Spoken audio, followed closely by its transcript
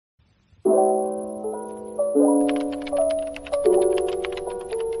Hello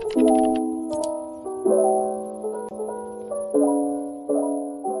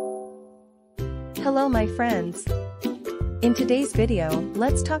my friends. In today's video,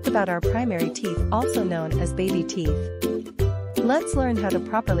 let's talk about our primary teeth, also known as baby teeth. Let's learn how to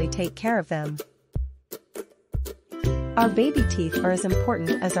properly take care of them. Our baby teeth are as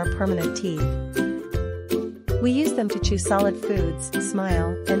important as our permanent teeth. We use them to chew solid foods,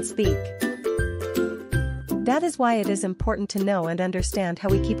 smile, and speak. That is why it is important to know and understand how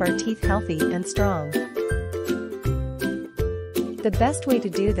we keep our teeth healthy and strong. The best way to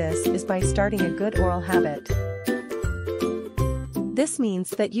do this is by starting a good oral habit. This means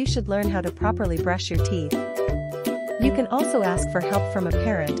that you should learn how to properly brush your teeth. You can also ask for help from a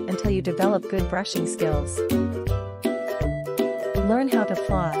parent until you develop good brushing skills. Learn how to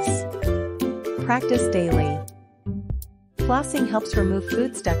floss. Practice daily. Flossing helps remove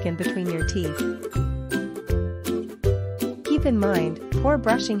food stuck in between your teeth. Keep in mind, poor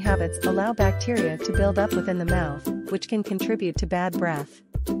brushing habits allow bacteria to build up within the mouth, which can contribute to bad breath.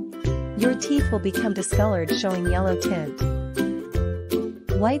 Your teeth will become discolored, showing yellow tint,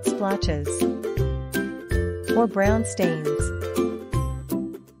 white splotches, or brown stains.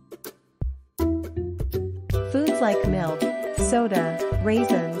 Foods like milk, soda,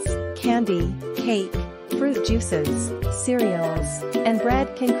 raisins, candy, cake, fruit juices, cereals, and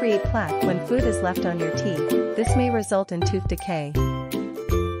bread can create plaque when food is left on your teeth. This may result in tooth decay.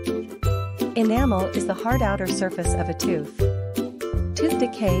 Enamel is the hard outer surface of a tooth. Tooth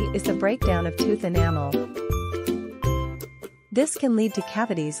decay is the breakdown of tooth enamel. This can lead to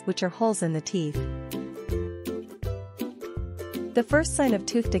cavities, which are holes in the teeth. The first sign of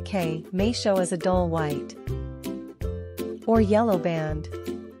tooth decay may show as a dull white or yellow band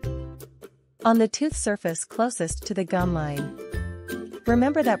on the tooth surface closest to the gum line.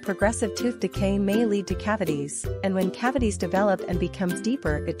 Remember that progressive tooth decay may lead to cavities, and when cavities develop and becomes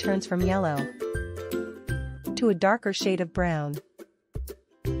deeper, it turns from yellow to a darker shade of brown,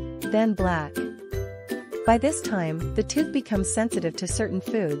 then black. By this time, the tooth becomes sensitive to certain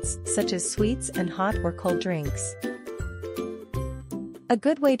foods, such as sweets and hot or cold drinks. A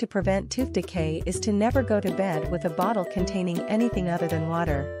good way to prevent tooth decay is to never go to bed with a bottle containing anything other than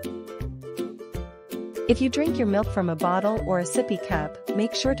water. If you drink your milk from a bottle or a sippy cup,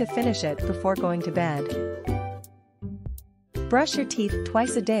 make sure to finish it before going to bed. Brush your teeth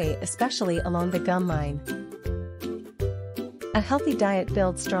twice a day, especially along the gum line. A healthy diet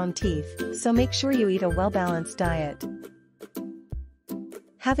builds strong teeth, so make sure you eat a well-balanced diet.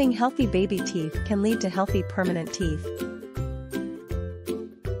 Having healthy baby teeth can lead to healthy permanent teeth.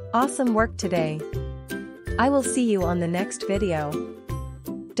 Awesome work today. I will see you on the next video.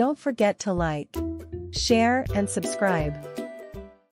 Don't forget to like, share, and subscribe.